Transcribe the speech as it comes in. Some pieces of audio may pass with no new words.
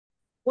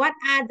What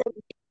are the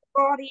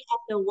body of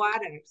the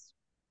waters?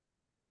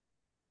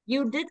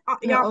 You did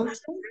The your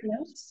ocean,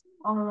 yes,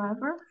 or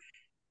river.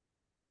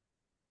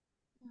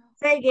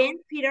 say again,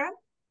 Peter.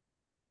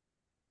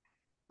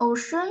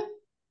 Ocean,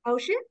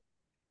 Ocean.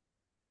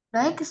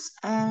 lakes,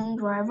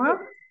 and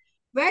river.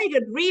 Very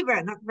good.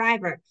 River, not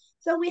river.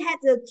 So we had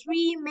the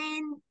three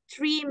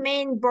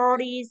main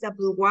bodies of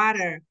the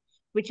water,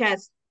 which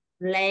has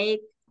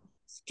lake,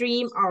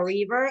 stream or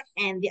river,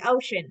 and the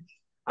ocean.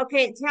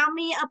 Okay, tell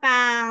me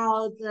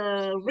about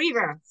the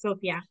river,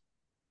 Sophia.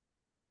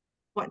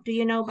 What do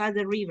you know about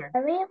the river?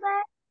 The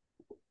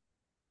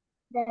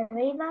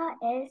river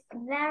is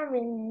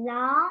very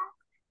long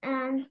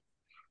and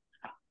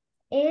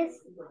its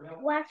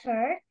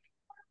water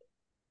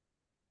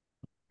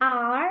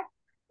are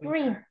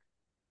green.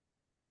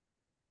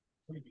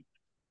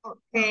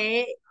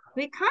 Okay,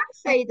 we can't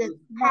say the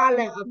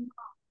color of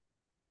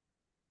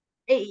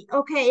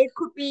okay, it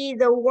could be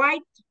the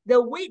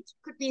width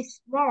could be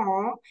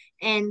small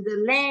and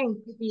the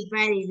length could be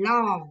very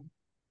long.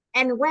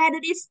 And where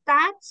did it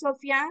start,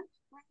 Sophia?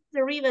 Where did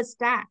the river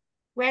start?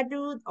 Where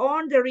do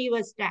all the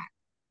rivers start?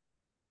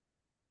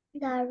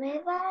 The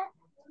river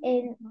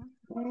is,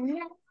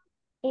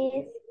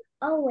 is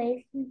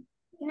always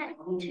next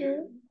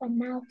to a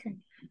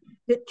mountain.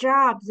 Good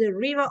job. The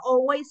river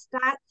always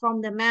starts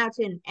from the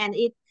mountain and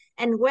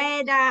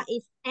where does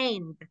it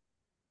end?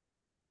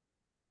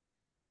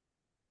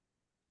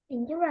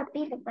 Can you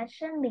repeat the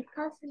question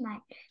because my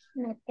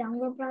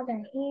younger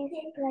brother he is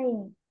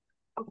playing.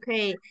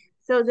 Okay,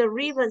 so the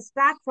river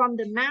starts from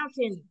the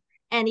mountain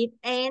and it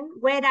ends.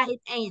 Where does it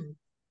end?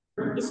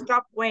 It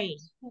stops where?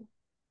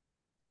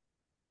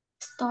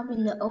 Stop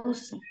in the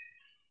ocean.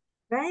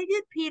 Very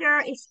good, Peter.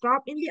 It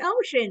stopped in the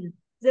ocean.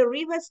 The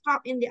river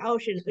stopped in the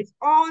ocean. It's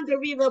all the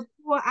river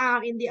pour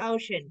out in the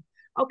ocean.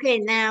 Okay,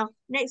 now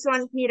next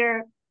one,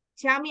 Peter.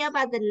 Tell me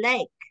about the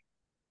lake.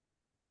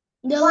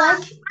 The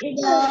lake is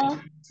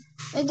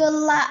the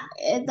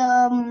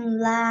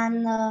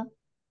land.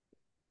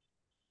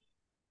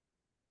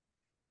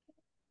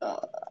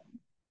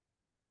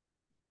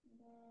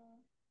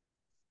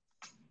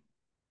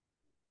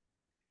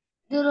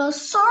 The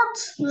short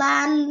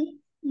land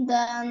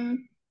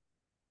than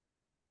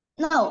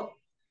no.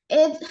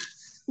 It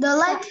the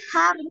lake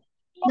have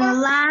the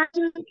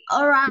land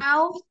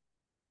around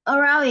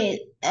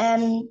it,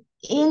 and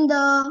in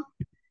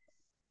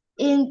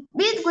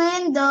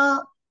between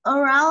the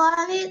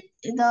around it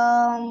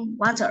the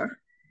water.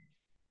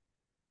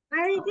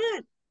 Very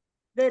good.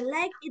 The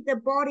lake is the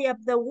body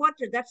of the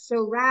water that's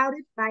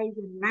surrounded by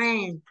the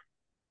land.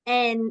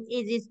 And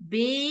it is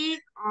big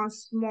or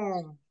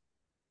small.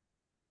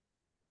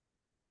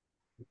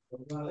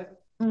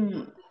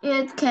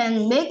 It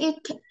can big.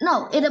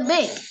 No, it's a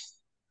big.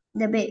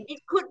 The big.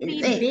 It could It's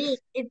be big. big.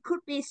 It could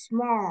be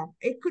small.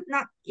 It could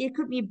not. It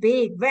could be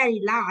big,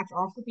 very large,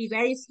 or could be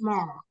very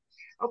small.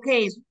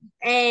 Okay.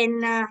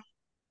 And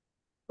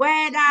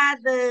where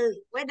does the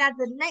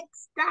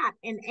next start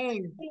and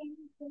end?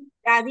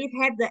 Does it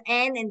have the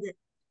end and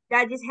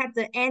does it have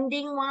the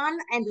ending one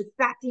and the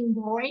starting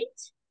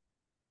point?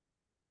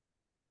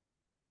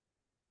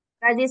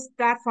 Does it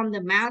start from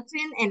the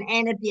mountain and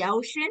end at the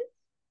ocean?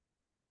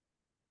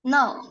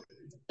 No,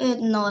 it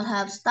not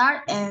have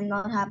start and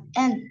not have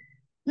end.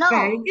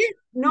 Very No. good.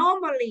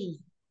 Normally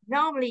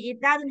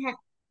it doesn't have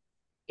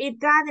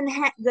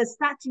the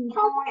starting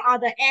point or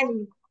the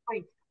ending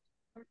point.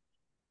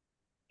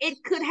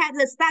 It could have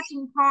the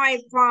starting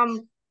point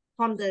from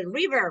the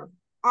river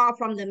or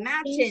from the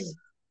mountain,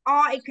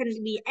 or it can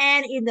be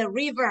end in the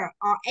river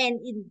or end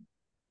in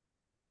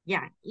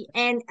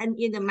end and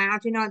in the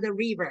mountain or the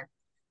river,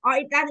 or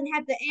it doesn't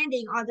have the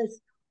ending or the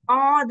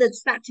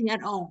starting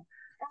at all.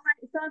 All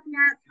right,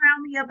 Sophia, tell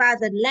me about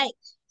the lake.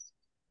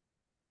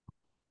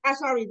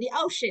 Sorry, the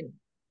ocean.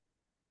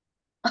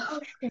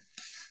 Ocean.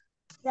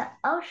 The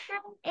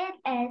ocean it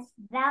is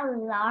very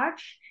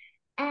large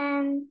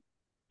and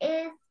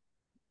is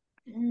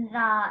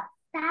the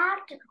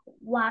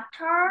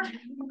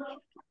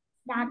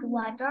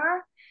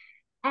water,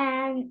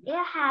 and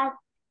it has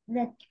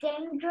the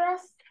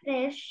dangerous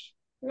fish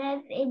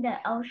live in the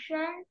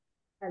ocean.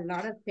 A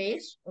lot of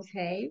fish,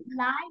 okay.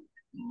 Like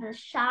the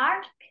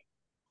shark,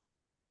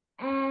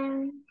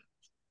 and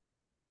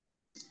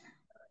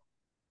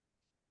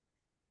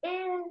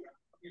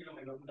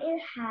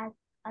it has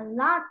a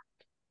lot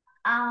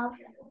of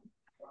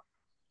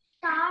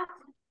sharks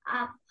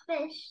of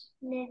fish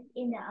live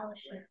in the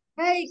ocean.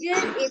 Very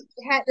good. It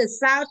had the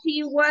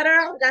salty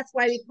water. That's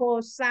why we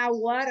call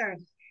salt water.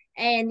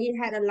 And it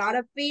had a lot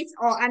of fish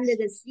or under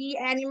the sea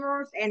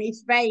animals, and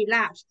it's very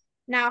large.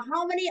 Now,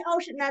 how many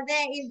oceans are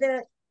there in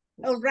the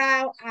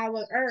around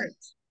our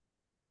Earth?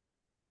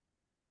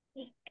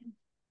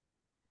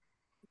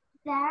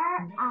 There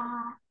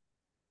are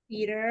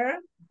Peter,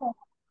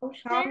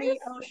 oceans. how many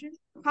oceans?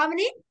 How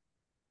many?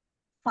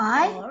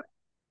 5.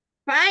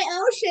 5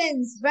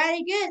 oceans.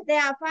 Very good.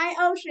 There are 5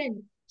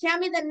 oceans. Tell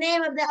me the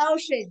name of the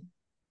ocean.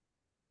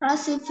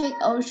 Pacific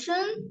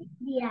Ocean,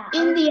 Yeah.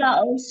 India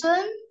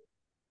Ocean,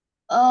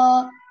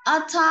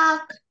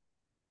 Arctic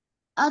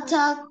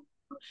Arctic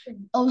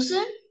Ocean.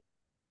 Ocean?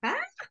 Huh?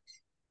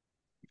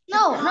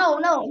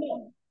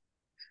 No.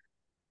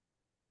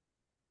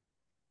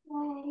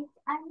 Wait,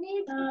 I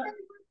need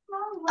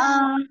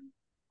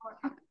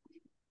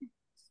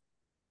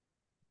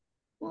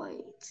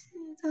Wait.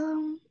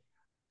 Um,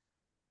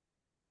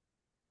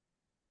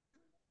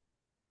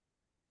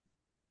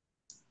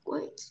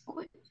 wait.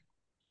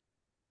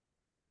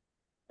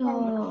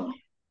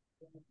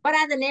 What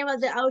are the name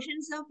of the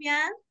oceans,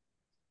 Sophia?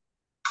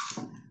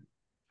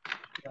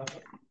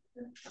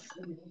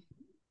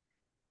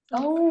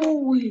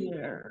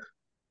 Here.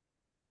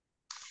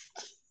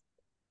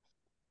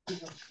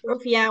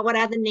 Sophia, what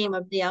are the name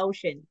of the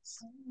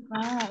oceans?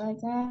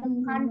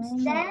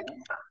 Constant.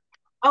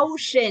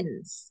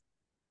 Oceans.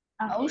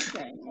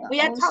 Ocean.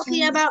 We are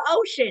talking about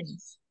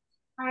oceans.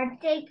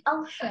 Arctic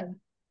Ocean.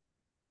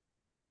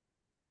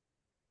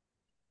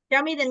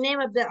 Tell me the name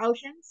of the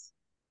oceans.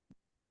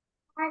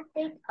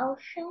 Arctic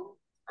Ocean.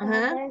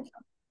 Uh-huh.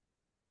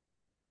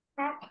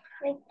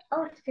 Pacific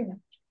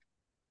Ocean.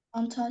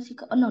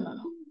 Antarctica. Oh, no.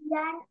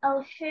 Indian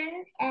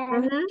Ocean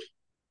and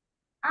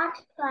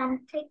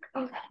Atlantic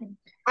Ocean.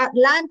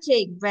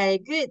 Atlantic, very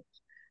good.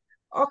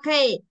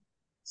 Okay,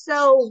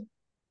 so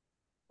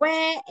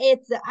where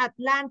is the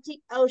Atlantic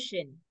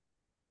Ocean?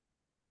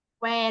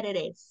 Where it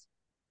is?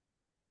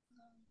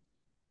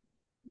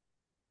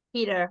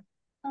 Peter.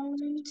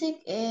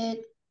 Atlantic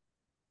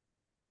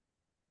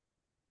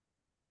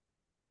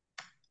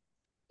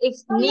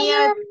It's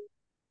near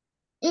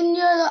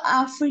near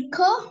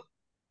Africa.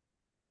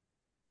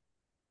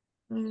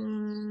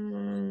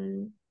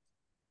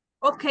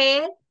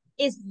 Okay,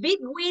 it's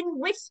between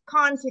which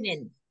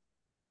continent?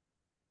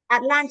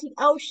 Atlantic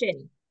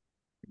Ocean.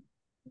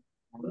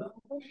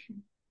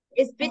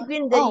 It's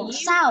between the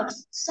South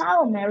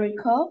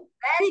America.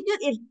 Very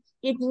good.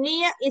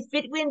 It's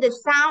between the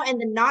South and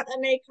the North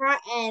America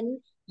and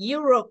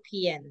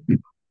European.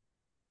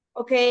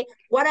 Okay.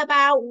 What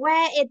about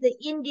where is the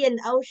Indian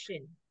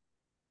Ocean?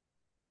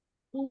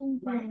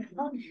 Indian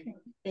Ocean.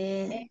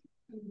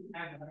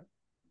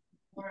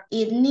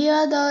 It's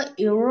near the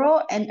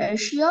Europe and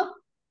Asia.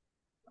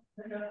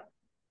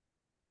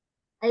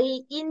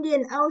 The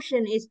Indian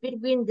Ocean is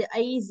between the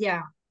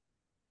Asia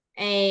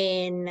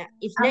and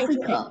it's next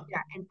to Africa.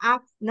 Asia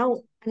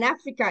and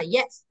Africa.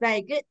 Yes,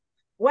 very good.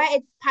 Where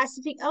is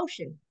Pacific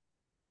Ocean?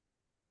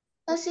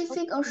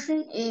 Pacific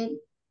Ocean is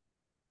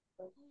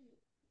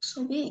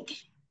so big.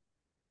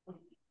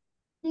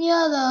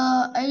 Near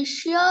the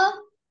Asia.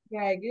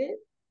 Very good.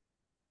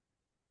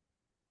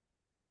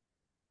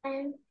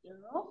 And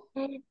Europe.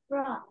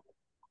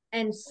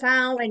 And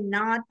South and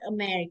North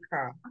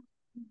America.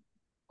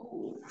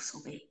 Oh, so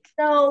big.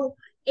 So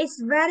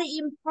it's very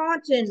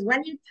important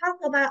when you talk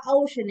about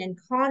ocean and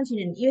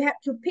continent, you have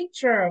to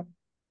picture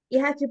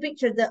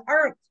the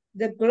earth,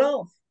 the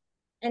globe,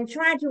 and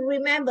try to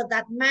remember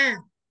that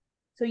map.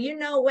 So you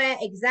know where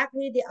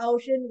exactly the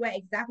ocean, where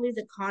exactly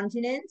the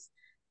continents,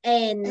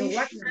 and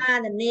what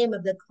are the name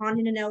of the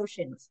continent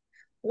oceans.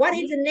 What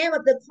is the name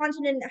of the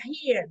continent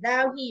here,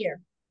 down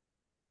here?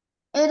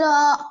 It's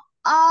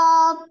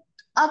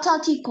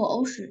Antarctic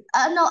Ocean.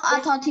 No,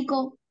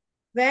 Antarctica.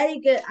 Very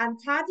good.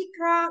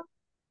 Antarctica.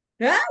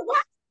 Huh?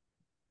 What?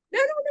 No,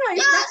 it's not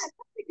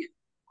Antarctica.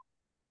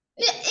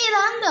 It's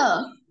under.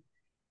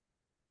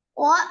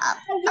 What?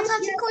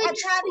 Antarctica is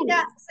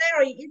Antarctica.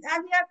 Sorry, it's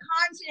Antarctica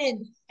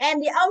continent.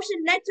 And the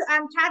ocean next to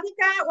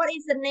Antarctica, what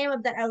is the name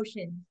of that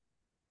ocean?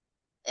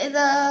 It's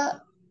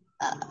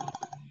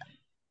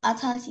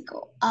Antarctica.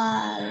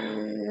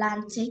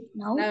 Atlantic.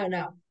 No.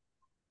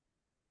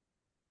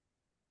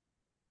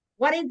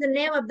 What is the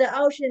name of the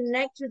ocean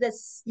next to the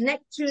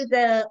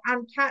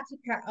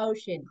Antarctica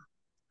Ocean?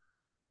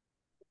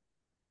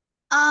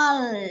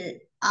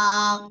 Arctic.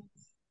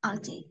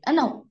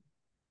 No.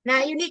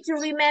 Now you need to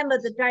remember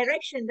the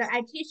direction that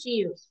I teach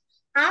you.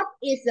 Up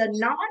is the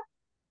north,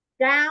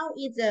 down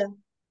is the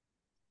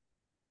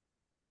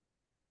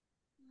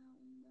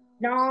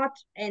north,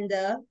 and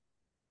the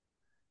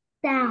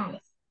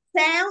South.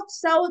 south.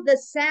 So the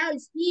south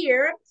is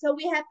here. So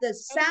we have the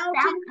South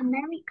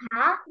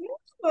America.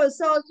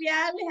 So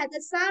yeah, we have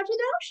the Southern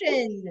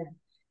Ocean.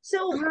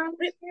 So what are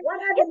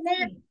the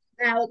names?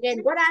 Now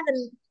again, what are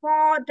the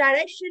four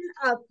directions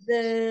of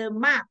the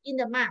map in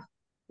the map?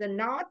 The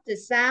north, the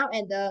south,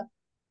 and the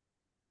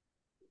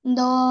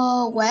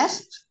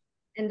west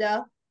and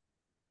the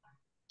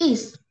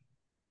east.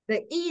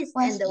 The east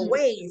West and the east.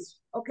 west.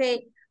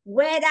 Okay,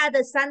 where are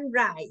the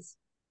sunrise?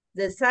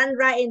 The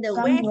sunrise in the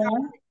west.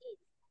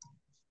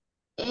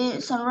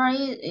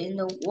 Sunrise in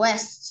the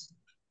west.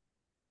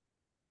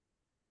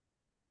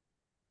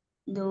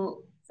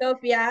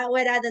 Sophia,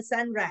 where are the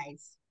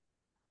sunrise?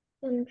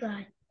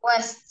 Sunrise.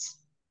 West.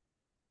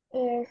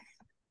 Is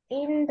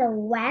in the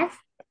west.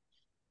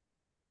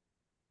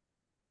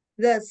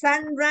 The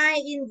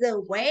sunrise in the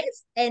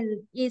west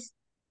and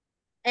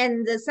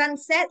the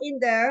sunset in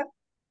the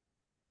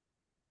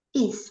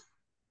east.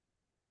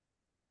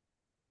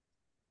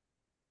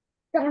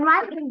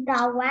 Sunrise in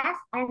the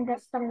west and the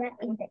sunset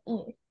in the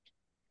east.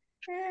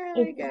 Oh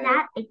It's my God.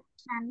 not a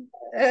sun.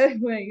 Oh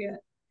my God.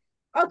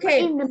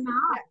 Okay. In the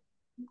mouth.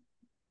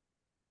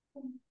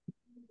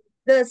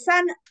 The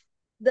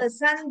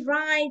sun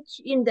rise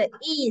in the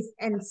east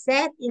and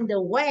set in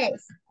the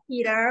west.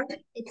 Peter,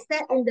 it's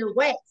set in the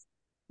west,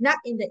 not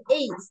in the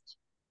east.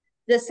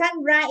 The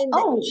sun rise in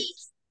the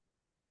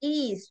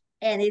east,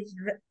 and it's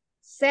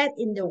set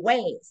in the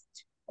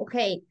west.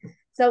 Okay,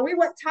 so we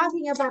were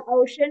talking about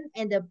ocean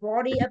and the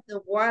body of the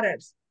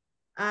waters.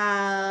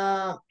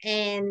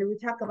 And we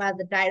talk about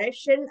the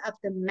direction of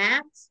the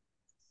maps.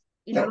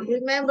 You know,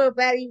 remember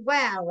very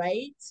well,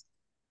 right?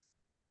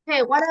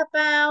 Okay, what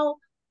about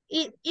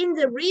in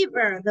the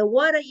river? The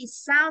water is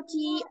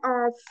salty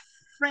or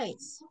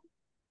fresh?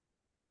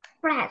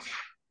 Fresh.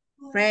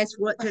 Fresh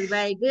water,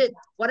 very good.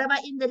 What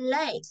about in the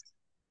lake?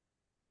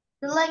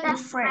 The lake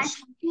That's is fresh.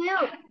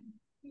 too.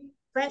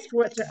 Fresh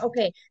water.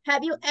 Okay.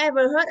 Have you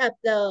ever heard of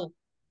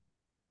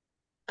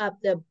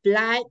the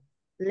Black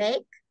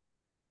Lake?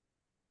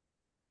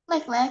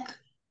 Lake.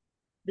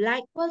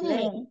 Black What is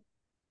Lake. it?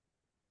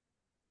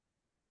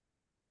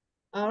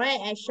 All right,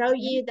 I show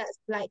you that's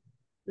Black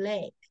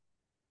Lake.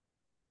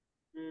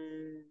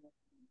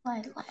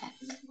 Lake.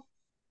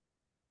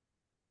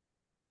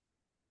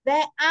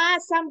 There are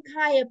some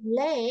kind of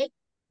lake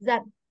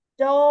that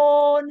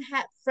don't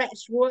have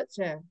fresh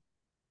water.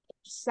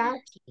 It's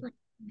salty.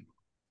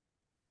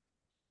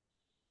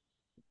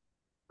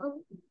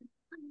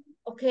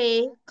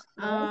 Okay.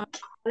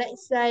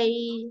 Let's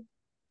say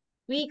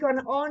we can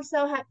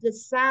also have the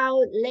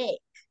Salt Lake.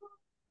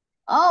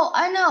 Oh,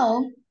 I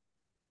know.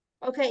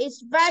 Okay,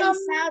 it's very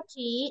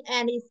salty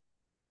and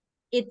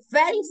it's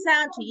very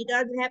salty. It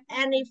doesn't have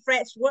any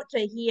fresh water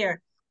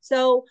here.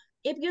 So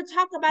if you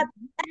talk about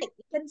lake,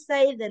 you can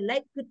say the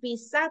lake could be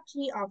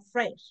salty or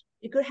fresh.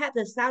 You could have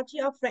the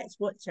salty or fresh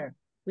water.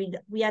 We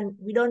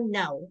don't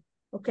know.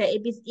 Okay,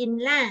 if it's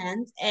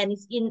inland and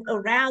it's in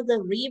around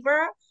the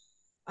river,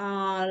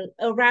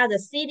 around the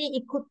city,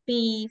 it could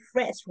be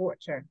fresh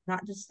water,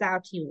 not the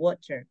salty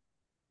water.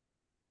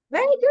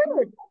 Very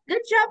good.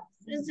 Good job,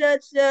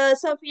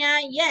 Sophia.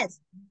 Yes,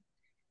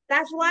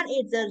 that one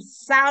is a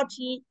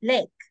salty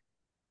lake.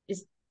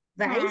 It's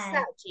very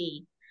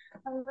salty.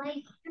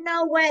 Like You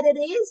know where it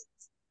is?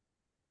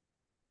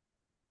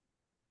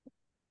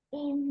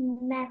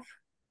 in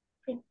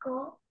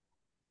Mexico.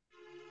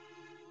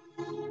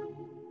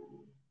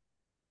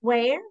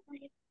 Where?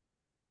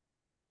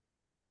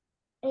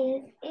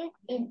 Is it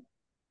in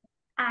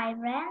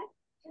Iran?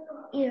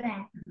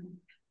 Iran.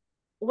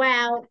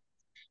 Well,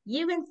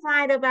 you can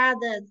find about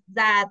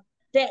that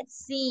Dead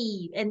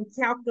Sea and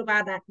talk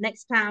about that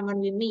next time when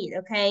we meet,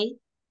 okay?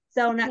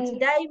 So now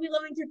today we're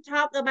going to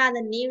talk about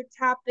a new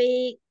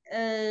topic.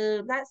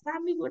 Last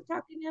time we were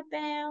talking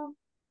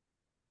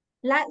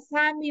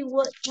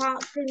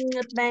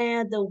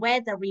about the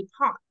weather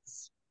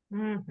reports.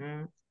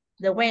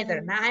 The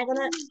weather. Now I'm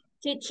gonna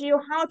teach you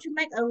how to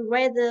make a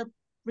weather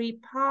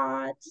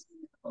report.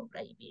 Oh,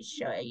 let me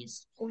show you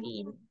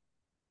screen.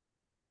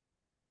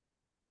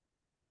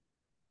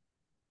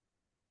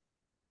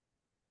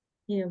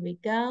 Here we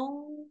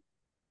go.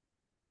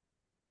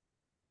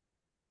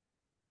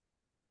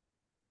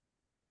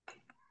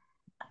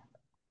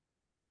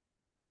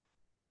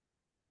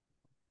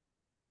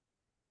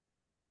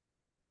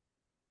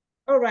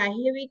 All right,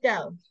 here we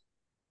go.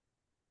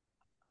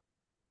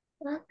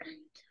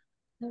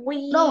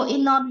 No,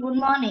 it's not good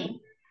morning.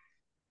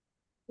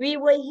 We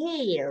were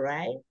here,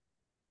 right?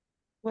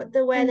 What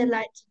the weather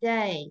like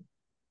today?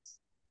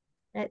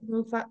 Let's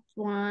move up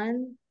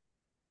one.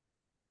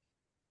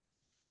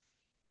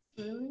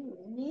 Okay,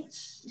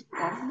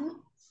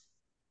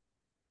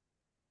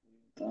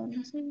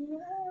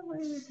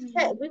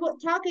 we were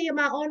talking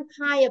about all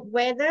kind of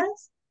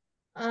weathers.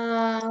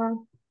 Now,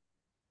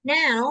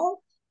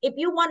 if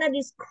you want to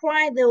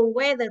describe the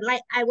weather,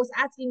 like I was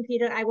asking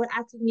Peter, I was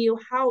asking you,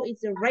 how is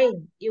the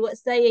rain? You were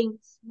saying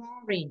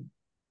small rain.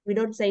 We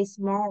don't say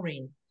small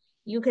rain.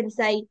 You can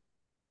say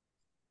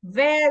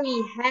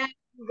very heavy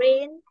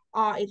rain,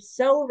 or it's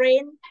so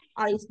rain,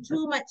 or it's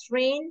too much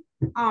rain,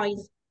 or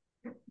it's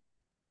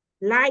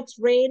light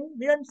rain.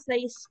 We don't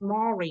say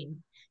small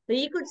rain. So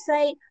you could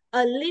say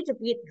a little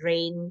bit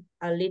rain,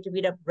 a little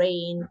bit of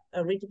rain,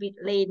 a little bit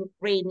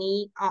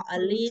rainy, or a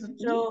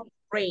little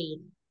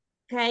rain.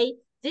 Okay,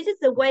 this is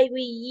the way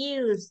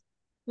we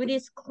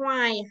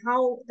describe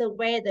how the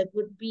weather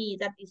could be.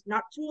 That is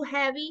not too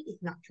heavy,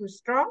 it's not too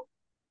strong.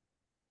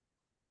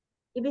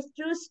 If it's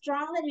too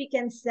strong, then we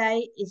can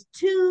say it's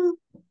too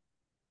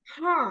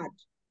hot,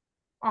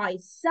 or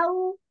it's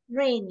so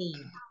rainy.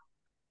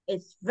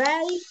 It's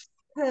very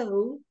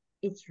cold.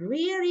 It's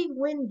really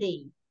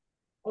windy.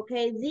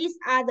 Okay, these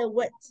are the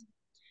words.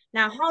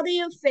 Now, how do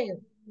you feel?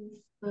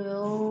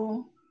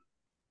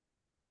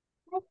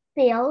 I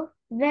feel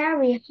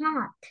very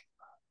hot.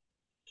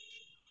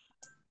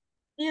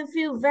 Do you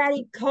feel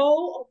very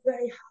cold or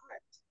very hot?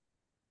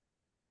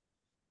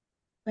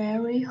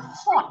 Very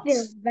hot. I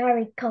feel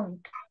very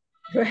cold.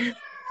 You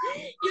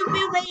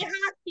feel very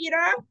hot,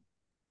 Peter?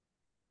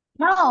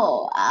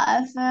 No,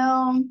 I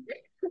feel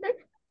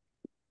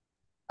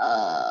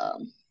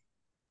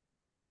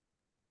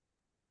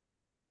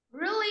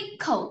Really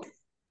cold.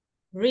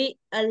 Really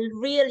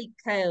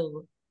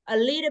cold. A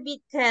little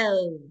bit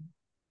cold.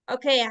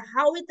 Okay,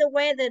 how is the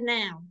weather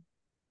now?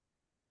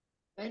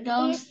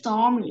 Weather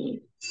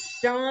stormy.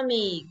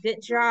 Stormy.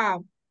 Good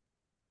job.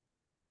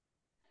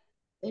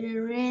 It is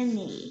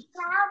rainy.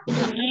 Cloudy.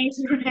 It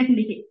is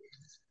rainy.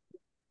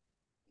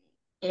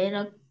 It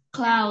is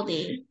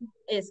cloudy.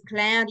 It's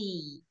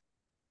cloudy.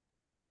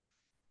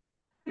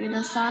 It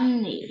is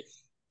sunny.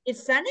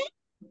 It's sunny.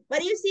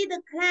 But you see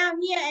the cloud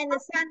here and the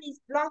sun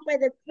is blocked by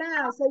the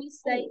cloud. So you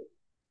say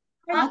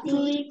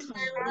Partly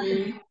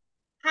cloudy.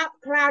 half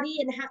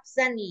cloudy and half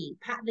sunny.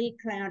 Partly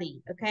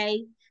cloudy.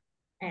 Okay.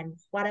 And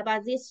what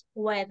about this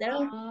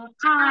weather?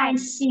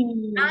 Icy.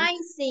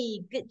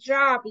 Icy. Good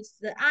job. It's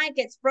the eye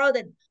gets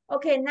frozen.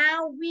 Okay,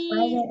 now this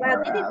is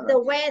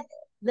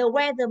the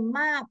weather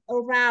map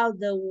around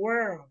the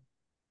world.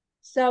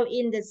 So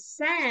in the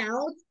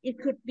south, it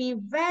could be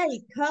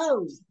very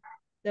cold.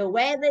 The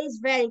weather is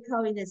very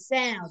cold in the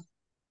south.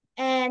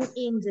 And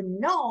in the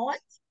north,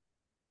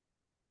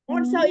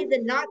 also in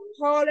the North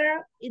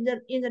Polar, in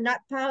the North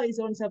Pole is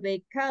also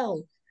very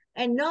cold.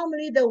 And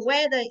normally the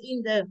weather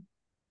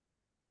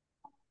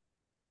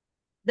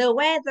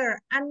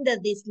under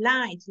this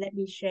line, let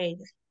me shade.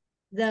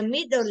 The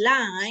middle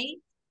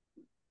line,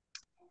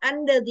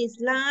 under this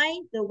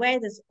line, the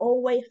weather is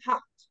always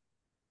hot.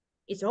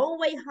 It's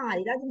always hot.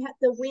 It doesn't have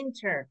the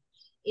winter.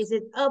 Is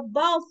it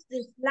above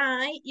this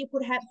line? You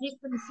could have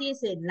different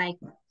seasons, like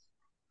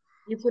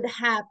you could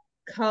have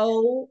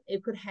cold,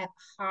 you could have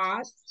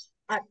hot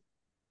at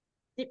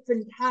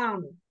different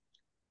times.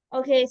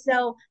 Okay,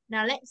 so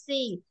now let's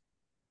see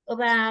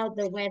about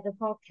the weather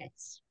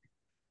forecast.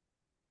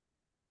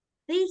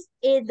 This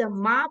is the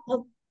map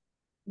of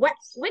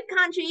which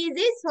country is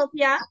this,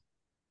 Sophia?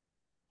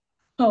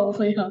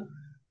 Sophia.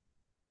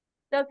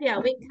 Sophia,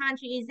 which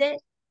country is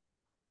it?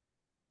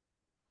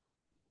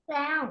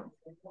 Sound.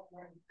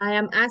 I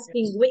am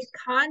asking which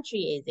country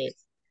is it?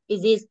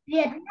 Is it?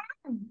 Vietnam.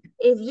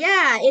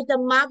 It's the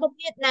map of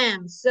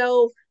Vietnam.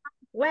 So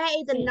where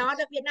is the north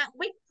of Vietnam?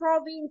 Which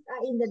province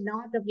are in the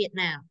north of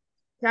Vietnam?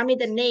 Tell me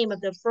the name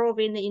of the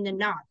province in the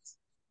north.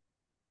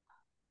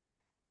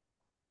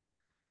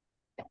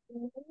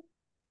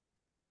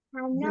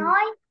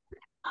 Hanoi.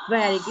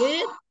 Very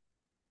good.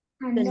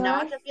 Hanoi. The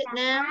north of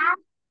Vietnam. Sapa.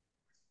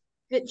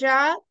 Good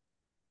job.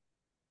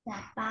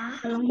 Sapa.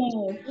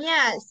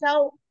 Yeah,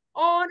 so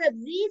all of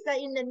these are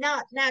in the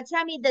north. Now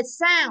tell me the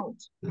south.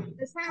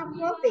 The south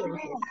province.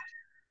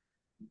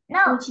 No.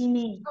 Ho Chi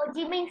Minh. Ho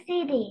Chi Minh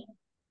City.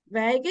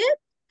 Very good.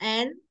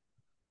 And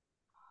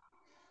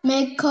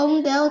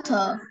Mekong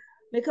Delta.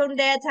 Mekong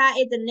Delta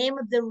is the name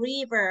of the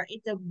river.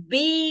 It's a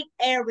big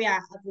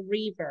area of the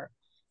river.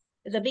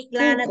 It's a big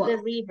land of the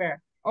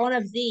river. All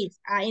of these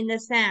are in the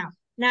south.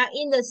 Now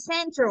in the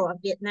central of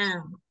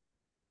Vietnam.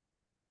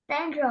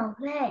 Central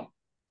Place.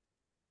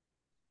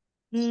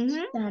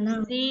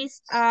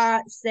 These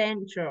are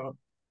central.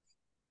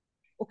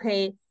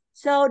 Okay,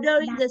 so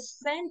during the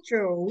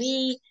central,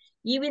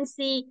 you will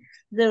see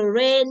the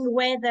rain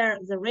weather.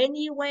 The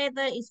rainy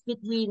weather is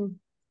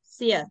between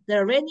here.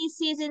 The rainy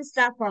season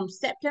starts from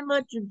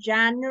September to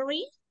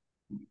January.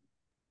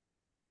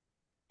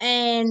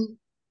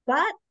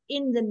 But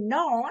in the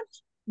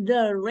north,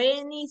 the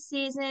rainy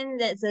season,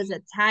 that's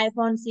the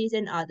typhoon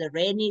season or the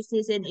rainy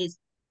season is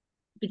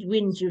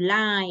between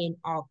July and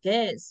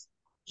August.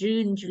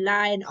 June,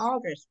 July, and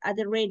August are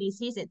the rainy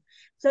season.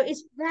 So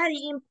it's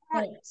very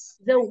important.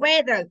 The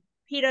weather,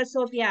 Peter,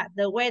 Sophia,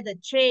 the weather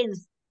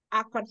changes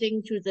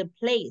according to the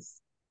place.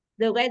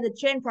 The weather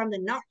change from the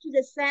north to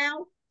the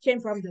south,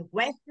 change from the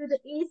west to the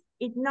east.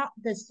 It's not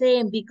the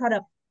same because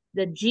of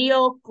the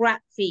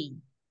geography.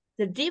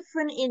 The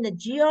difference in the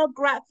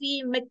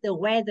geography make the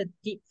weather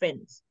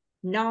different.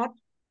 North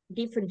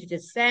different to the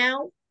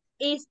south,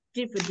 east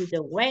different to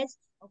the west,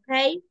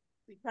 okay?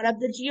 Because of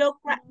the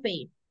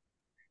geography.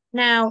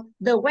 Now,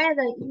 the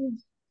weather in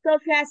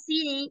Sofia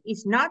City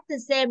is not the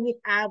same with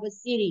our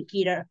city,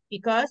 Peter,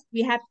 because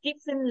we have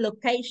different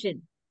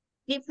location,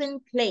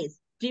 different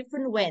place,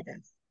 different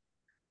weathers.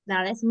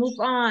 Now, let's move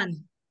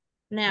on.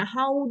 Now,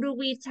 how do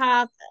we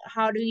talk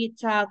about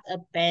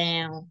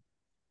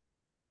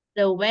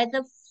the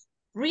weather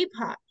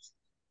report?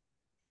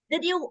 Do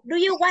you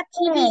watch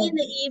TV in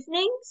the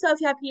evening,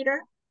 Sophia,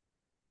 Peter?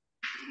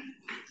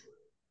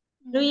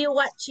 Do you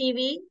watch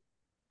TV?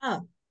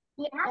 Oh.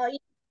 Yeah.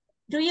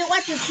 Do you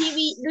watch the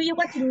TV? Do you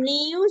watch the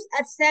news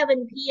at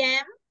 7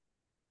 p.m.?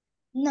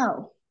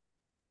 No.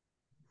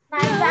 My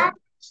dad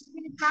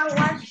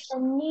watch the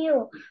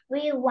news.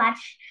 We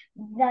watch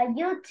the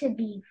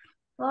YouTube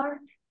for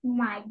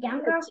my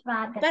younger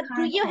brother. But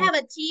do you have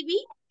a TV?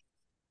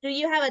 Do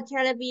you have a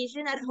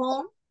television at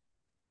home?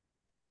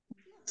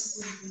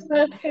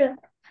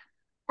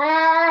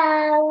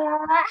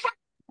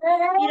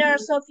 Peter,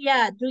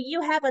 Sophia, do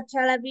you have a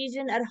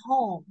television at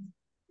home?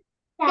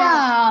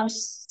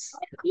 Yes.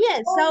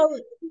 Yes,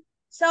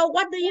 so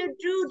what do you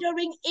do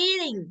during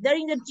eating,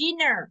 during the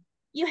dinner?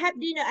 You have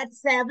dinner at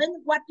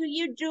 7. What do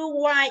you do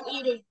while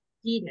eating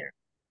dinner?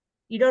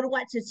 You don't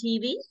watch the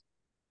TV?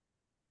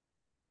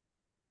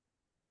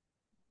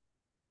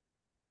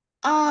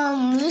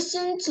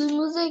 Listen to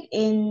music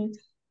in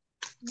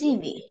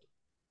TV.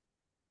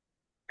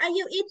 Are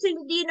you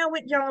eating dinner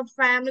with your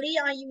family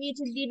or are you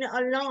eating dinner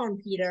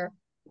alone, Peter?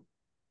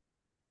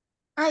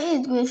 I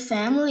eat with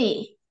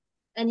family.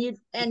 And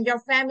your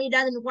family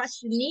doesn't watch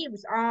the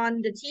news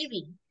on the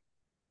TV?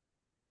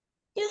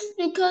 Just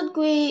because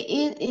we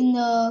eat in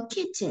the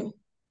kitchen.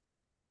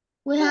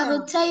 We have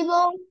a Oh,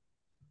 table.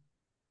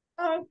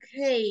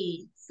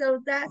 okay. So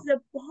that's the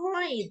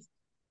point.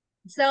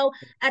 So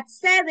at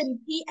 7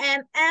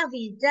 p.m.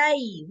 every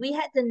day, we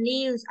had the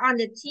news on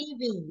the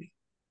TV,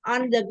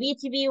 on the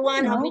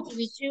VTV1 or No.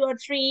 VTV2 or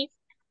 3.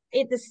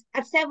 It is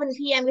at 7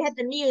 p.m. we had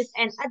the news,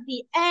 and at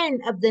the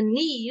end of the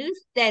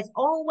news, there's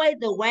always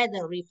the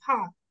weather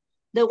report.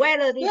 The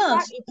weather report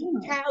Yes. is to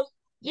tell,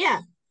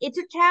 yeah, it's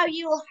to tell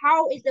you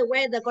how is the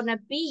weather gonna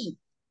be,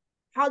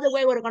 how the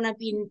weather gonna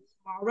be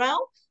tomorrow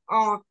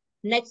or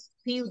next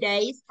few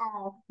days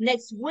or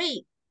next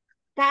week.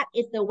 That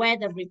is the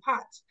weather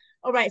report.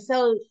 All right,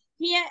 so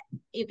here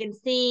you can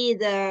see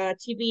the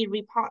TV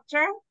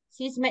reporter.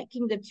 She's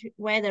making the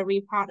weather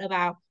report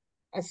about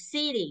a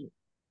city.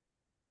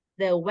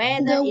 The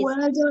weather The is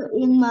weather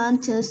in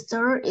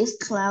Manchester is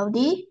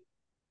cloudy.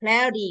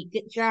 cloudy.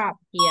 Good job.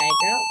 Here I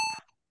go.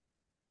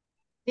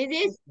 This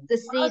is the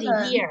city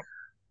here.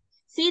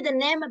 See the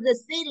name of the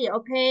city,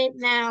 okay?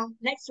 Now,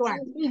 next one.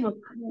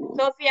 Liverpool.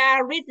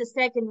 Sophia, read the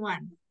second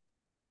one.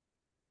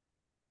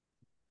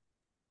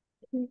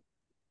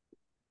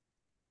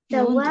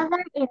 The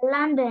weather in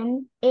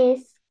London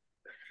is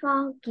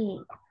foggy.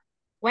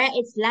 Where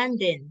is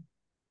London?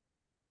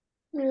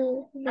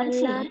 The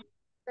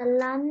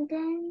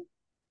London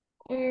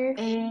is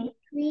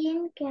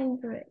between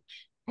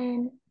Cambridge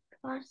and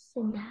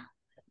Portsmouth.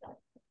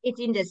 It's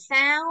in the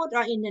south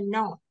or in the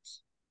north?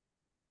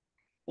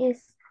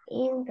 It's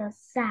in the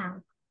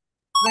south.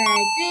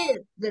 Very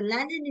good. The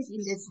London is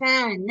in the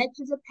south, next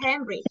to the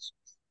Cambridge.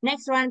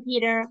 Next one,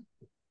 Peter.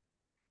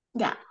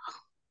 Yeah.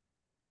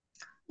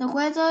 The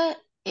weather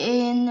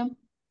in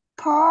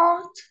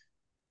Portsmouth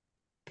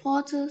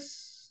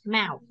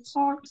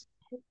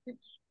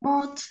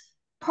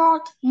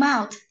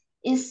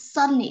is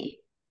sunny.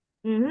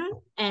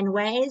 And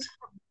where is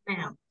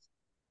Portsmouth?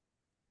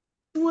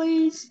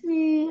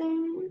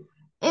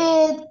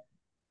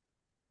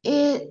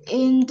 It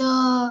in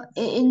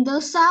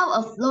the south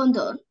of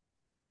London.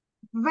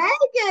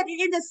 Very good.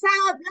 In the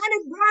south of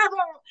London,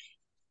 bravo.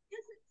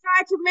 Just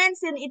try to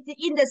mention it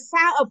in the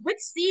south of which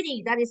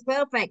city? That is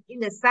perfect. In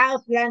the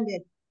south of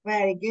London.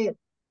 Very good.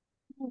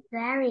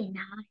 Very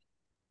nice.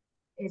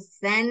 It's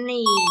sunny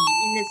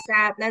in the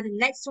south. London.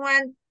 Next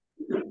one.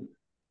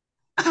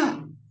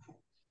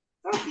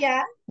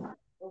 Sophia.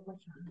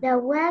 The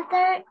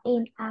weather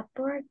in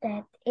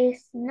Aberdeen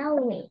is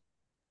snowy.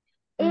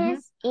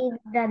 It's in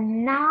the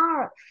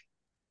north.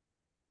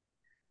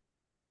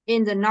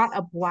 In the north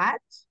of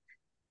what?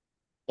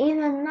 In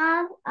the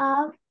north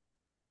of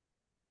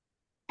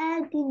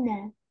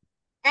Edinburgh.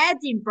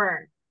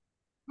 Edinburgh.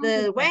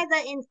 The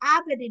weather in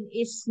Aberdeen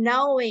is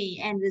snowy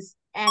and it's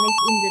in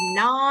the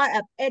north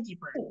of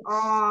Edinburgh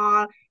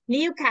or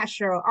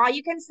Newcastle, or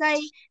you can say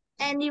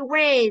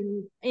anywhere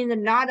in the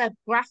north of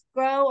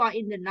Glasgow or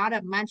in the north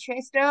of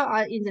Manchester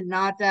or in the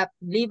north of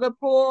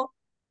Liverpool.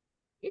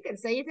 You can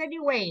say it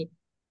anyway.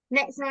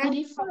 Next one,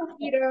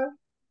 Peter.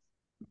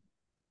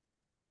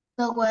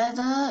 The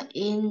weather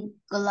in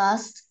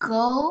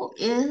Glasgow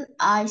is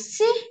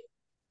icy.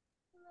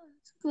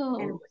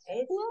 Glasgow.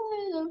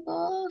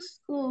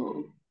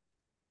 Glasgow.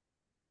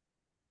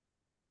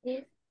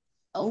 Yes.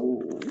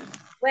 Oh.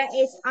 Where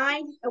is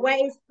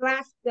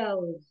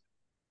Glasgow?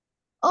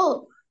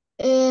 Oh,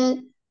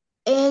 in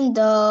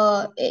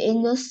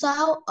the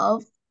south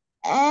of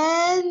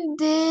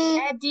Edinburgh.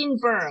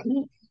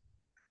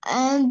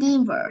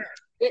 Edinburgh.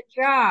 Good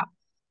job.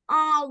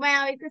 Oh,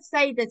 well, you could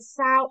say the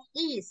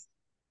southeast.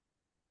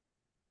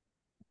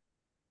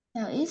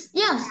 Southeast?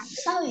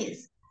 Yes,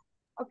 southeast.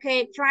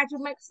 Okay, try to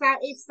make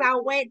southeast,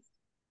 southwest,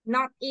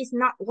 northeast,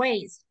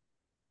 northwest.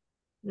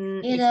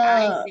 It's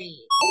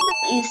icy.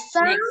 East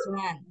south. Next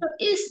one.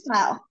 East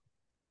south.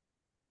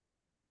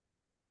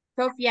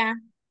 Sophia.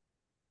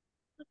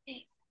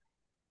 Okay.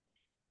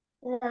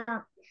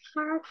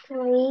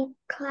 Partly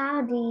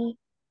cloudy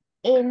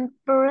in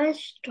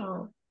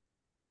Bristol.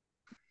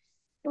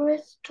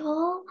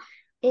 Bristol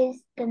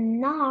is the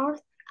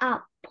north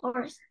of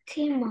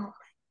Portsmouth.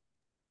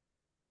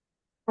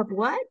 Of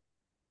what?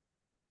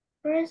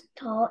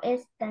 Bristol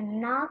is the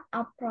north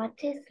of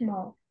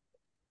Portsmouth.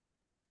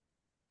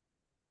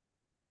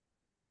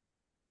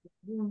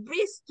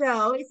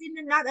 Bristol is in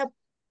the north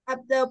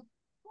of the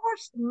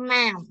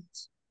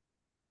Portsmouth.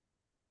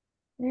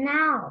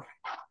 Now,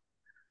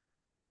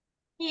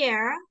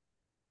 Here,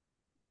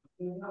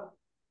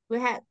 we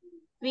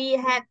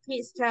have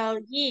Bristol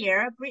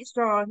here,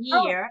 Bristol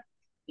here.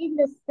 in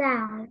the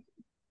south.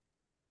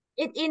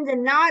 It's in the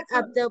north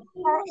of the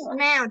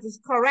Portsmouth is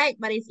correct,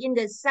 but it's in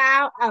the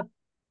south of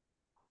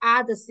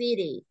other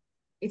city.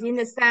 It's in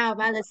the south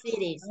of the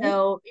city.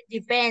 So it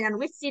depends on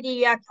which city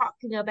you are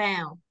talking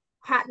about.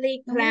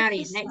 Partly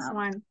cloudy. Next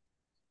one.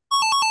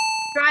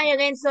 Try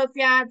again,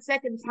 Sophia,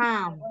 second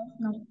time.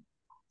 No.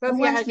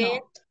 Sophia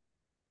again.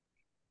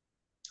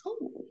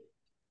 Oh.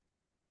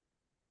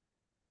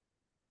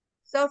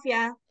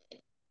 Sophia.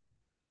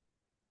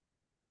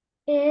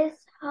 Is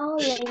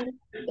Holland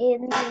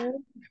in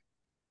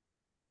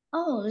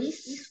Oh,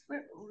 this is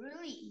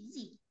really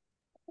easy.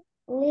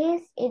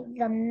 Leeds in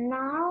the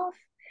north?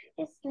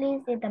 Is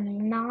Leeds in the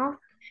north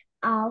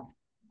of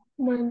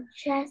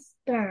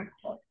Manchester?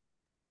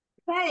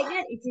 Very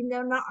good. It's in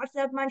the north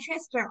of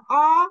Manchester.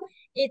 Or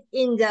it's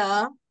in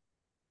the...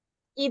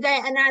 Is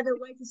there another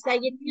way to say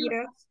it,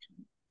 Peter?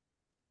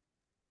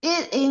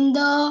 It's in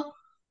the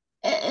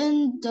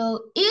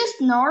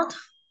east north.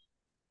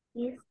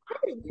 Yes.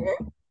 Very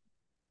good.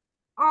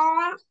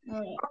 Or,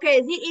 okay,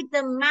 this is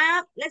the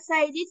map. Let's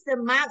say this is the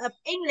map of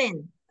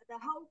England. The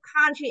whole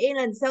country,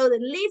 England. So the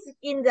list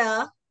in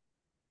the...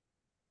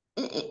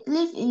 It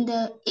lives in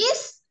the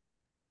east.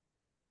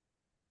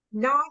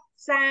 North,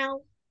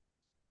 south.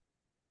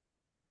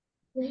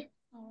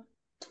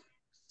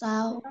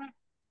 South.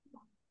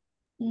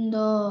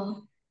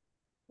 The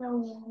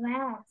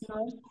west.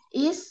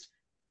 east.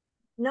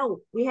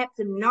 No, we have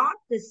the north,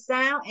 the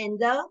south, and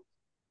the...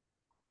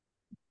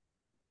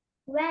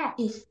 West.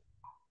 East.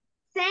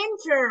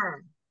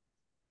 Center.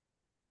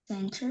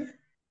 Center.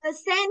 The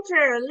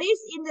center,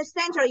 lives in the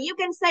center. You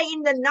can say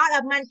in the north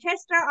of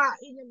Manchester or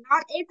in the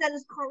northeast, that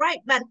is correct.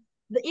 But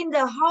in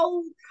the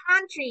whole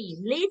country,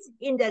 lives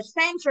in the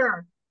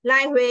center.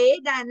 Like Huế,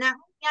 Đà Nẵng,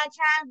 Nha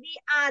Trang, we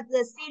are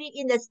the city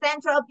in the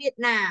center of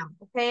Vietnam.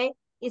 Okay,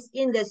 it's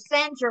in the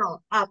center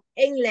of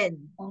England.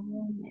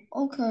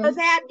 Okay. So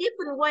there are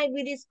different ways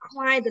we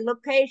describe the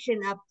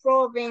location of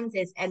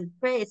provinces and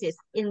places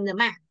in the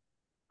map.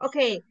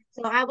 Okay,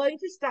 so I'm going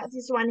to start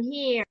this one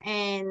here,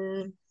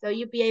 and so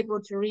you'll be able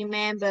to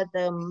remember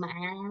the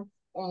math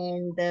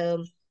and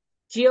the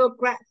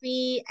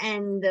geography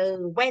and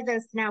the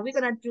weathers. Now we're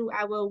gonna do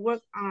our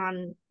work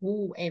on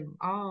who am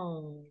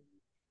I.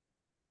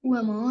 Who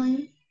am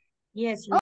I? Yes.